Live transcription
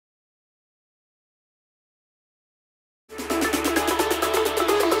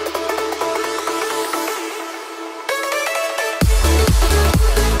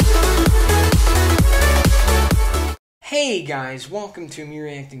Hey guys, welcome to me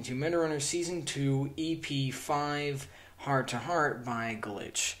reacting to Meta Runner Season 2 EP 5 Heart to Heart by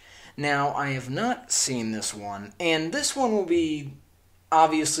Glitch. Now, I have not seen this one, and this one will be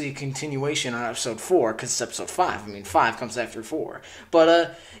obviously a continuation on episode 4, because it's episode 5. I mean, 5 comes after 4.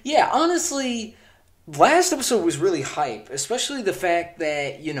 But, yeah, honestly, last episode was really hype, especially the fact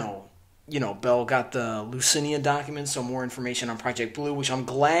that, Belle got the Lucinia documents, so more information on Project Blue, which I'm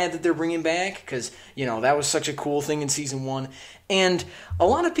glad that they're bringing back, because, that was such a cool thing in Season 1. And a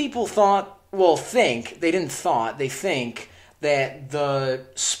lot of people think that the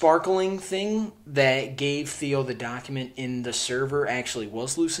sparkling thing that gave Theo the document in the server actually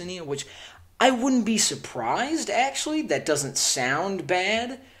was Lucinia, which I wouldn't be surprised, actually. That doesn't sound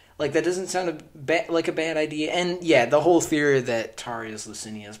bad. Like, that doesn't sound like a bad idea. And, yeah, the whole theory that Taria's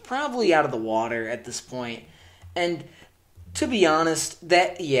Lucinia is probably out of the water at this point. And, to be honest,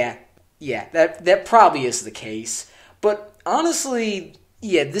 that probably is the case. But, honestly,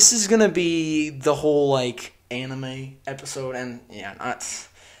 yeah, this is gonna be the whole, anime episode. And, yeah,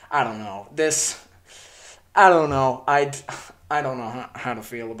 I don't know. I don't know. I don't know how to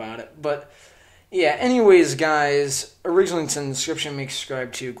feel about it. But yeah, anyways, guys, original links in the description, make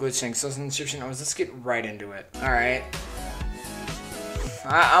subscribe to Glitch Tank. So in the description, let's get right into it. Alright.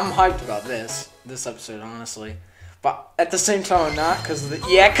 I'm hyped about this episode, honestly. But at the same time, I'm not, because of this.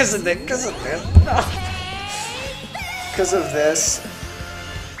 Because of this.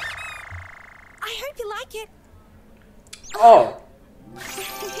 I hope you like it. Oh.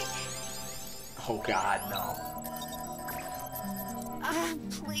 Oh, God, no.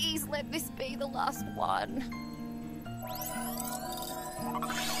 Please let this be the last one.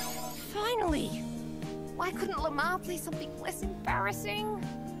 Finally! Why couldn't Lamar play something less embarrassing?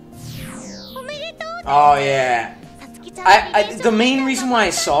 Oh yeah. The main reason why I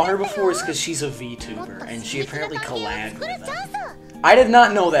saw her before is because she's a VTuber and she apparently collabed with them. I did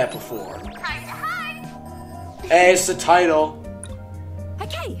not know that before. Hey, it's the title.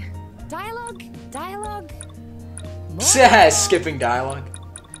 Okay, dialogue. Skipping dialogue.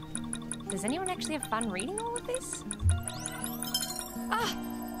 Does anyone actually have fun reading all of this? Ah,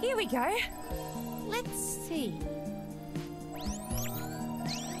 here we go. Let's see.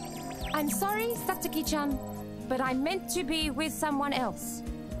 I'm sorry, Satsuki-chan, but I meant to be with someone else.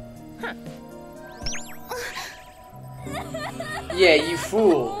 Huh. Yeah, you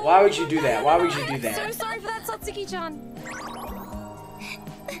fool. Why would you do that? Why would you do that? So sorry for that, Satsuki-chan.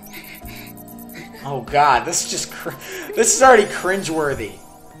 Oh God, this is already cringeworthy.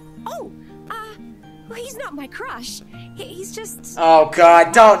 Oh, well, he's not my crush. He's just. Oh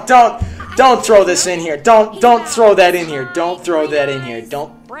God, don't throw this in here. Don't throw that in here. Don't throw that in here.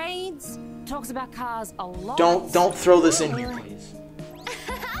 Don't. Braids. Talks about cars a lot. Don't throw this in here, please.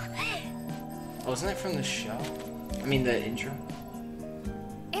 Oh, isn't that from the show? I mean the intro.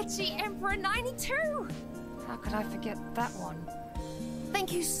 Etchy Emperor 92. How could I forget that one?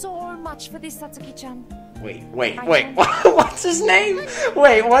 Thank you so much for this, Satsuki-chan. Wait. What's his name?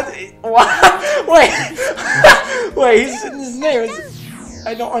 Wait, what? Wait, his name is...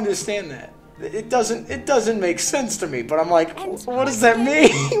 I don't understand that. It doesn't make sense to me, but I'm like, what does that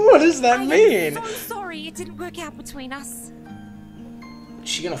mean? What does that mean? I'm so sorry it didn't work out between us. Is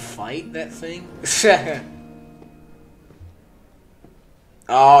she gonna fight that thing?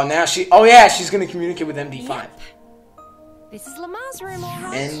 Oh, now she's gonna communicate with MD5. Yep. This is Lamar's room,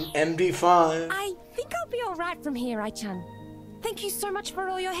 alright? And MD5. I think I'll be alright from here, Ai-chan. Thank you so much for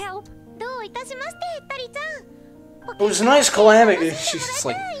all your help. It was nice collabing. She's just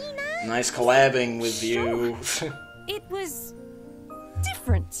like, nice collabing with you. It was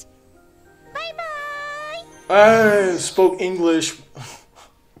different. Bye-bye! I spoke English.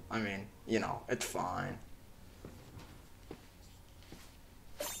 I mean, it's fine.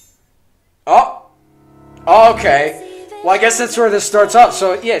 Oh! Okay. Well, I guess that's where this starts up.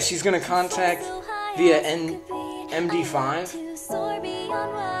 So, yeah, she's going to contact via MD5.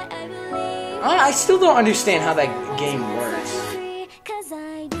 I still don't understand how that game works.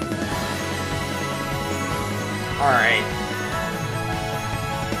 Alright.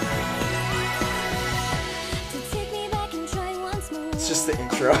 It's just the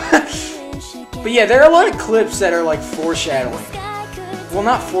intro. But yeah, there are a lot of clips that are like foreshadowing. Well,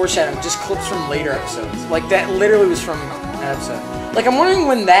 not foreshadowing, just clips from later episodes. Like, that literally was from an episode. Like, I'm wondering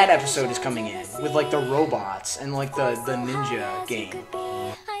when that episode is coming in. With, like, the robots and, like, the ninja game.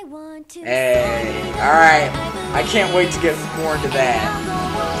 Hey, alright. I can't wait to get more into that.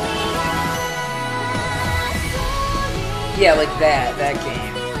 Yeah, like that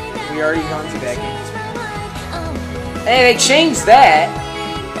game. We already gone through that game. Hey, they changed that.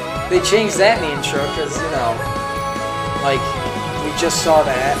 They changed that in the intro, because, Like, we just saw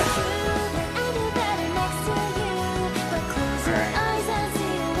that. Alright.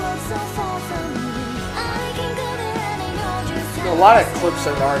 A lot of clips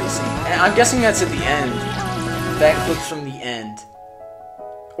I've already seen. And I'm guessing that's at the end. That clip's from the end.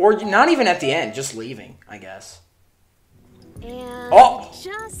 Or not even at the end, just leaving, I guess. And oh!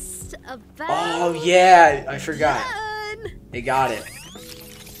 Just about Oh, yeah, I forgot. done. They got it.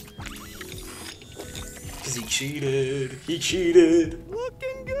 Because he cheated. He cheated.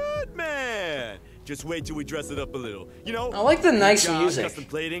 Looking good, man. Just wait till we dress it up a little. You know, I like the nice music. Custom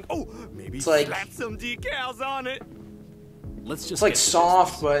plating. Oh, maybe It's like- slap some decals on it. Let's just It's like get to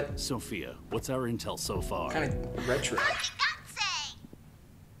soft, business. but Sophia, what's our intel so far? kind of retro.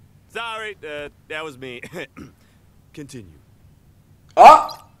 Sorry, that was me. Continue.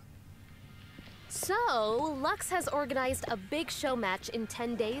 Oh! So, Lux has organized a big show match in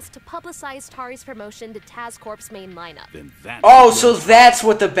 10 days to publicize Tari's promotion to Taz Corp's main lineup. Then that's Oh, so that's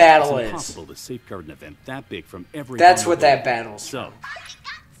what the battle it's is. impossible to safeguard an event that big from every. That's angle. what that battle's. So,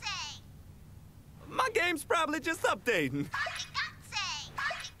 My game's probably just updating.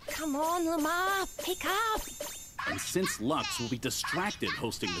 Come on, Lamar, pick up. and since Lux will be distracted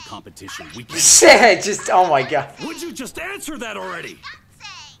hosting the competition, we can. Just, oh my god. Would you just answer that already?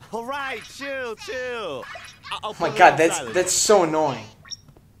 All right, chill. I'll Oh my put it god, on that's silent. so annoying.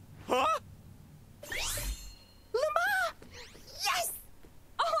 Huh? Lamar! Yes!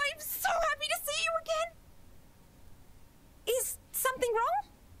 Oh, I'm so happy to see you again. Is something wrong?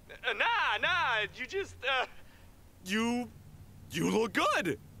 Nah. You just, you look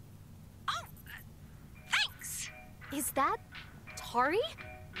good. Oh, thanks. Is that Tari?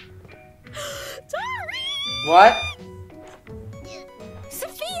 Tari! What?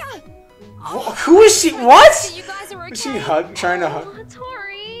 Sophia! Who is she? What? You guys are okay? Is she trying to hug? Oh,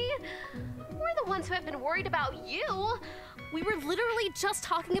 Tori, we're the ones who have been worried about you. We were literally just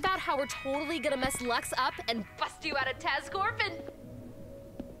talking about how we're totally gonna mess Lux up and bust you out of Tazcorp and...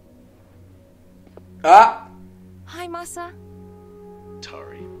 Ah! Hi, Masa.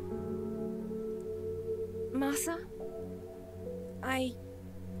 Tari. Masa? I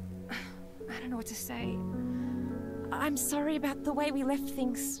don't know what to say. I'm sorry about the way we left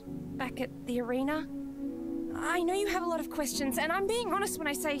things back at the arena. I know you have a lot of questions, and I'm being honest when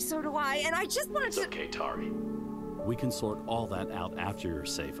I say so do I, and I just wanted It's to... okay, Tari. We can sort all that out after you're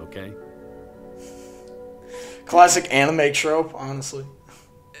safe, okay? Classic anime trope, honestly.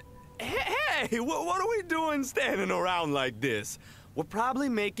 Hey, what are we doing standing around like this? We're probably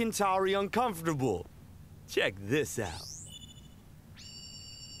making Tari uncomfortable. Check this out.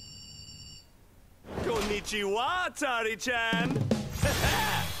 Konnichiwa, Tari-chan.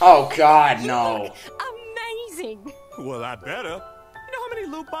 Oh god, no. Amazing! Well, I better. You know how many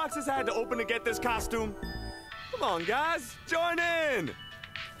loot boxes I had to open to get this costume? Come on, guys, join in.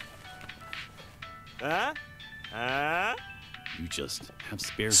 Huh? You just have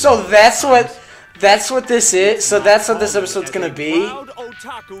spares. So that's what this is. So that's what this episode's gonna be. Proud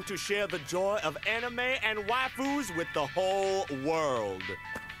otaku to share the joy of anime and waifus with the whole world.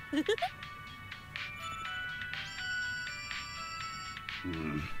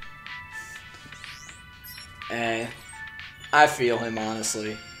 I feel him,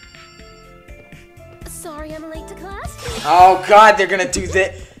 honestly. Sorry I'm late to class. Oh god, they're gonna do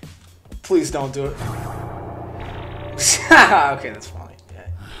that. Please don't do it. Okay, that's funny. Yeah,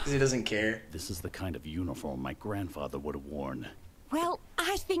 'cause he doesn't care. This is the kind of uniform my grandfather would have worn. Well,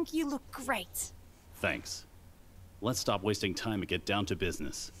 I think you look great. Thanks. Let's stop wasting time and get down to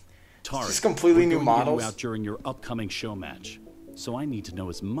business. Tari, Just completely we're new going to get models? you out during your upcoming show match, so I need to know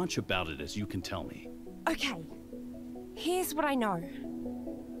as much about it as you can tell me. Okay, here's what I know.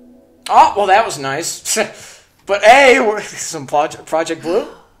 Oh, well, that was nice. But hey, some Project Blue.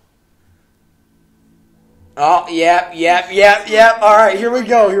 Oh, yep. All right, here we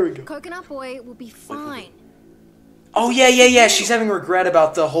go. Coconut Boy will be fine. Oh, yeah. She's having regret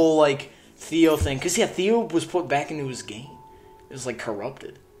about the whole, like, Theo thing. Because, yeah, Theo was put back into his game. It was, like,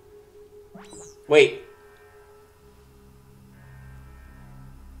 corrupted. Wait.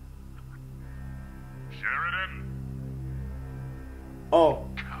 Sheridan? Oh.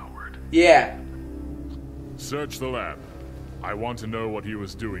 Coward. Yeah. Search the lab. I want to know what he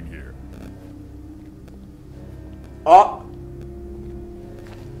was doing here. Oh.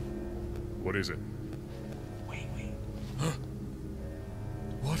 What is it? Wait.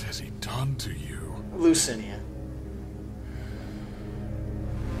 What has he done to you? Lucinia.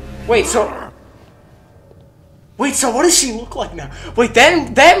 Wait, so what does she look like now? Wait,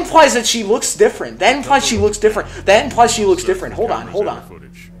 that implies that she looks different. Hold on.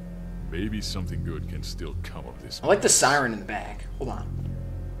 Footage. Maybe something good can still come of this. I like the siren in the back. Hold on.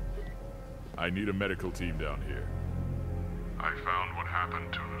 I need a medical team down here. I found what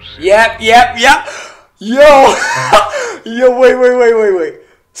happened to Lucy. Yep. Yo! Yo, wait.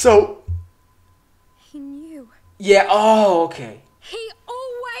 So... He knew. Yeah, oh, okay. He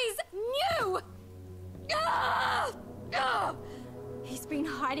always knew! He's been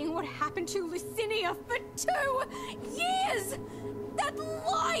hiding what happened to Lucinia for 2 years! That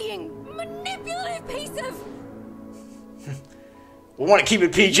lying, manipulative piece of... We want to keep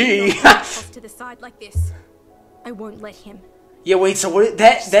it PG. Off to the side like this. I won't let him. Yeah, wait, so what...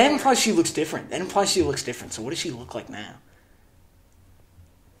 That implies she looks different. That implies she looks different. So what does she look like now?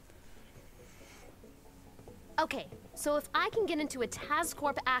 Okay, so if I can get into a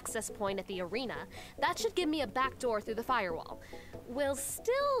TazCorp access point at the arena, that should give me a back door through the firewall. We'll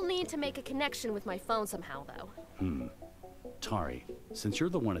still need to make a connection with my phone somehow, though. Tari, since you're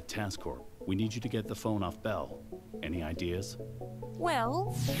the one at TazCorp, we need you to get the phone off Belle. Any ideas?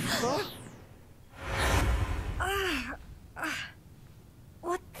 Well...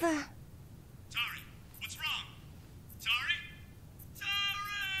 what the... Tari, what's wrong? Tari?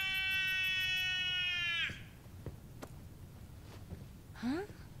 Huh?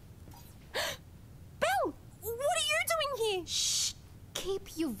 Belle! What are you doing here? Shh!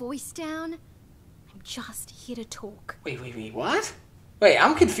 Keep your voice down. I'm just here to talk. Wait, what? Wait,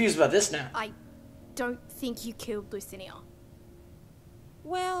 I'm confused about this now. I don't think you killed Lucinia.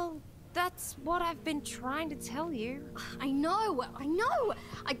 Well, that's what I've been trying to tell you. I know.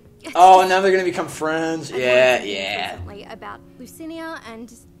 Oh, now they're gonna become friends? Yeah. Recently about Lucinia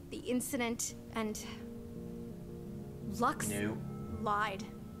and the incident, and Lux lied.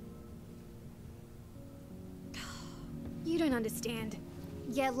 You don't understand.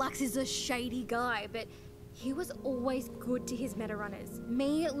 Yeah, Lux is a shady guy, but he was always good to his meta-runners.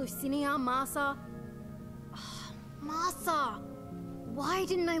 Me, Lucinia, Marsa. Oh, Marsa! Why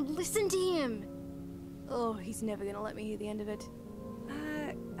didn't I listen to him? Oh, he's never gonna let me hear the end of it.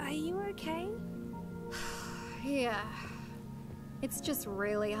 Are you okay? Yeah. It's just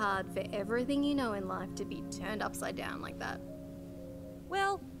really hard for everything you know in life to be turned upside down like that.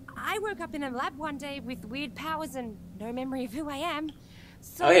 Well, I woke up in a lab one day with weird powers and no memory of who I am.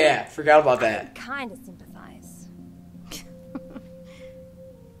 So Oh yeah, forgot about that. Kind of sympathize.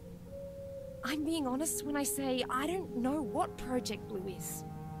 I'm being honest when I say I don't know what Project Blue is,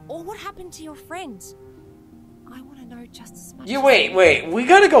 or what happened to your friends. I want to know just as much. Yeah, wait, we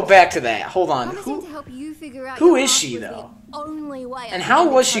gotta go back to that. Hold on. Promising to help you figure out who your is path she, was though? the only way. And how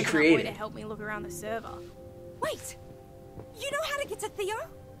was she Way created? to help me look around the server. Wait, you know how to get to Theo?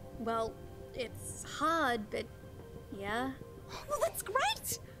 Well, it's hard, but yeah. Well, that's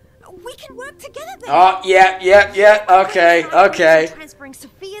great. We can work together then. Oh, yeah. Okay. Transferring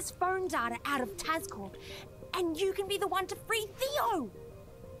Sophia's phone data out of TazCorp, and you can be the one to free Theo.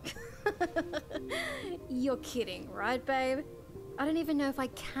 You're kidding, right, babe? I don't even know if I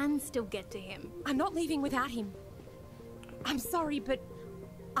can still get to him. I'm not leaving without him. I'm sorry, but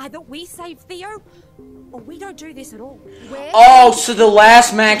either we save Theo, or we don't do this at all. Oh, so the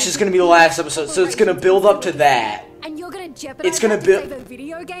last match is gonna be the last episode, so it's gonna build up to that. And you're gonna jeopardize It's gonna that to build. save a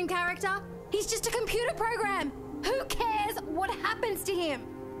video game character? He's just a computer program. Who cares what happens to him?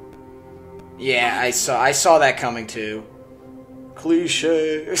 Yeah, I saw that coming too.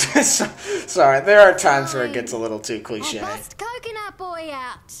 Cliche. Sorry, there are times where it gets a little too cliche. I'll bust Coconut Boy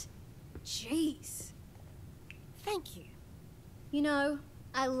out. Jeez. Thank you. You know,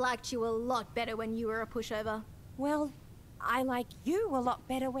 I liked you a lot better when you were a pushover. Well, I like you a lot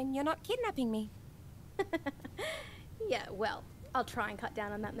better when you're not kidnapping me. Yeah, well, I'll try and cut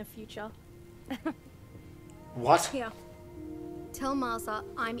down on that in the future. What? Here. Tell Marsa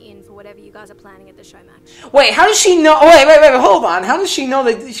I'm in for whatever you guys are planning at the show match. Wait, how does she know? Wait, hold on. How does she know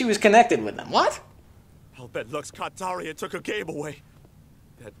that she was connected with them? What? I'll bet Lux caught Tari and took her game away.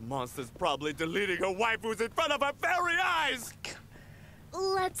 That monster's probably deleting her waifus in front of her very eyes!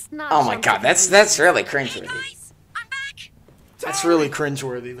 Let's not. Oh my jump god, to that's really cringeworthy. I'm back. That's really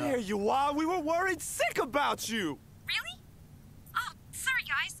cringeworthy There though. you are. We were worried sick about you. Really? Oh, sorry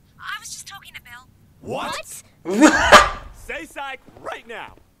guys. I was just talking to Belle. What? Say psych right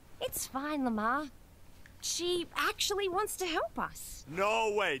now. It's fine, Lamar. She actually wants to help us.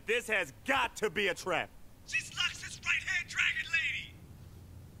 No way. This has got to be a trap. She's Lux's right-hand dragon lady.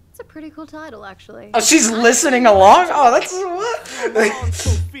 It's a pretty cool title, actually. Oh, she's listening along? Oh, that's what? Come on,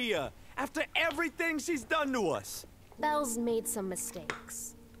 Sophia. After everything she's done to us. Belle's made some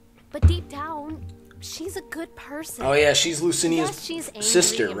mistakes, but deep down, she's a good person. Oh yeah, she's Lucinia's Yes, she's angry,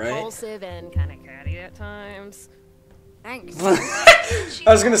 sister, right? impulsive, and kind of catty at times. Thanks.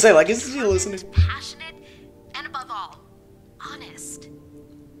 I was gonna say, like, is she listening? Passionate, and above all, honest.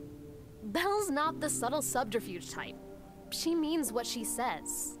 Belle's not the subtle subterfuge type. She means what she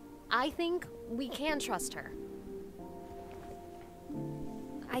says. I think we can trust her.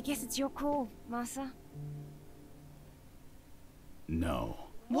 I guess it's your call, Masa. No.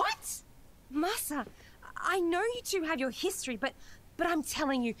 What? Masa, I know you two have your history, but I'm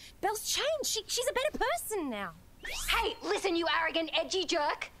telling you, Belle's changed. She's a better person now. Hey, listen, you arrogant, edgy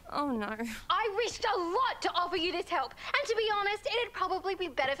jerk. Oh no. I risked a lot to offer you this help, and to be honest, it'd probably be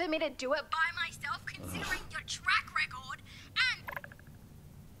better for me to do it by myself, considering your track record and...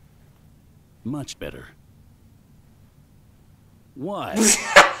 Much better. What?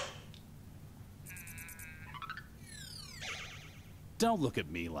 Don't look at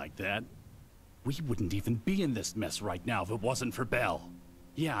me like that. We wouldn't even be in this mess right now if it wasn't for Belle.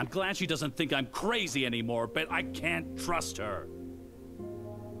 Yeah, I'm glad she doesn't think I'm crazy anymore, but I can't trust her.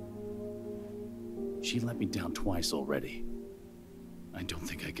 She let me down twice already. I don't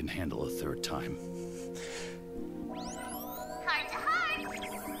think I can handle a third time. Time to hide!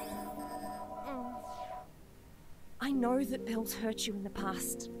 I know that Belle's hurt you in the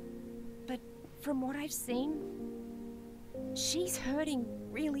past, but from what I've seen, she's hurting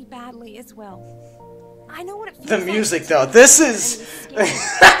really badly as well. I know what it feels The like. music, though. This is...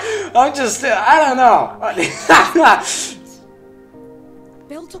 I'm just... I don't know.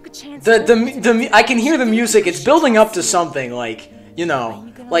 Belle took a chance. I can hear the music. It's building up to something, like, you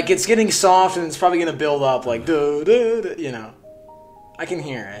know, like it's getting soft and it's probably going to build up, like, you know. I can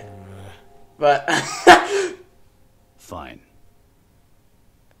hear it. But... Fine.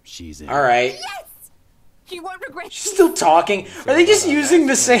 She's in. Alright. Yes! You won't regret She's still talking. Are they just using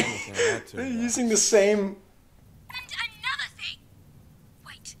the same... They're using the same... And another thing!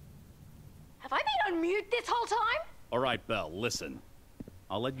 Wait. Have I been on mute this whole time? All right, Belle, listen.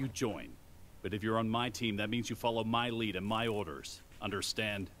 I'll let you join. But if you're on my team, that means you follow my lead and my orders.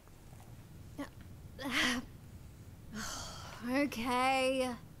 Understand? Okay.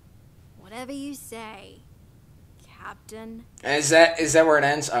 Whatever you say, Captain. Is that where it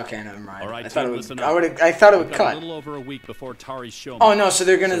ends? Okay, never mind. All right, I thought team, it listen would. up. I thought it would We've got cut. a little over a week before Tari's show. Oh no, so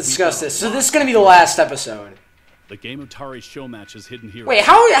they're gonna discuss this. So this is gonna be the last episode. The game of Tari's show match is hidden here. Wait,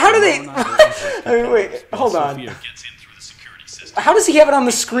 how do they? I mean, wait, hold on. How does he have it on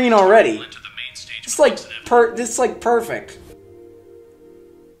the screen already? It's like perfect.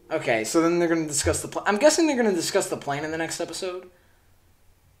 Okay, so then they're gonna discuss the plan. I'm guessing they're gonna discuss the plan in the next episode.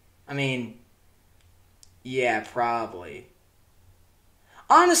 I mean, yeah, probably.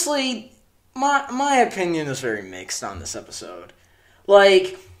 Honestly, my opinion is very mixed on this episode.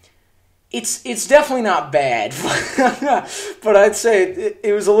 Like, it's definitely not bad, but I'd say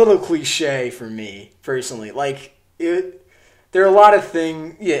it was a little cliche for me personally. Like, there are a lot of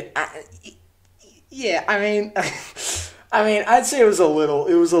things. Yeah. I mean, I'd say it was a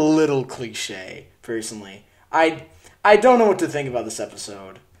little cliche personally. I don't know what to think about this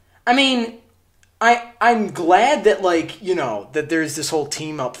episode. I mean, I'm glad that, like, you know, that there's this whole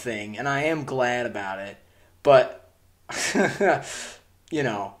team up thing, and I am glad about it. But you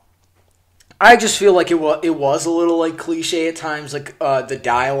know, I just feel like it was a little, like, cliche at times. Like, the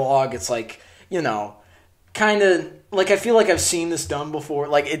dialogue, it's like, you know, kind of, like, I feel like I've seen this done before.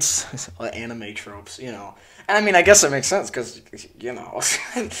 Like, it's anime tropes, you know. And I mean, I guess it makes sense, because, you know,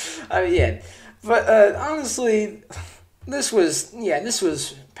 I mean, yeah. But, honestly, this was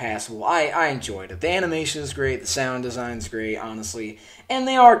passable. I enjoyed it. The animation is great, the sound design is great, honestly. And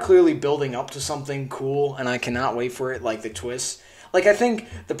they are clearly building up to something cool, and I cannot wait for it, like, the twist. Like, I think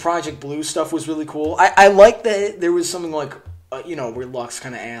the Project Blue stuff was really cool. I like that there was something like, you know, where Lux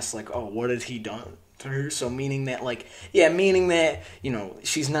kind of asked, like, oh, what had he done to her? So meaning that, like, yeah, meaning that, you know,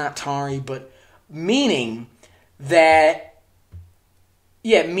 she's not Tari, but meaning that,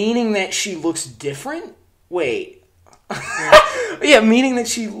 yeah, meaning that she looks different? Wait. Yeah, meaning that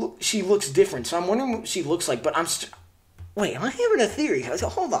she looks different. So I'm wondering what she looks like, but wait, am I having a theory?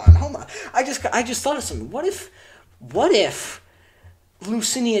 Hold on. I just thought of something. What if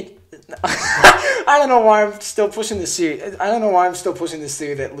Lucinia... I don't know why I'm still pushing this theory. I don't know why I'm still pushing this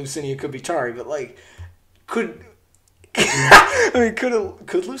theory that Lucinia could be Tari, but, like, could... I mean, could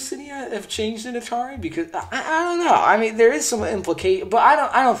Lucinia have changed into Tari? Because I don't know. I mean, there is some implication, but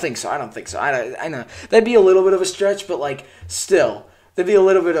I don't think so. I know that'd be a little bit of a stretch, but, like, still, that'd be a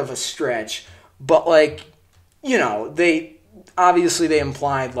little bit of a stretch. But, like, you know, they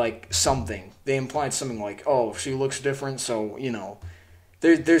implied, like, something. They implied something like, oh, she looks different, so, you know,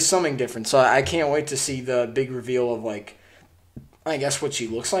 there's something different. So I can't wait to see the big reveal of, like, I guess what she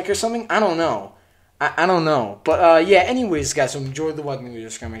looks like or something. I don't know. I don't know. But yeah, anyways, guys, so enjoy the Welcome to the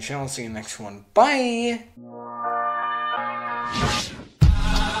Discovery channel. See you next one. Bye!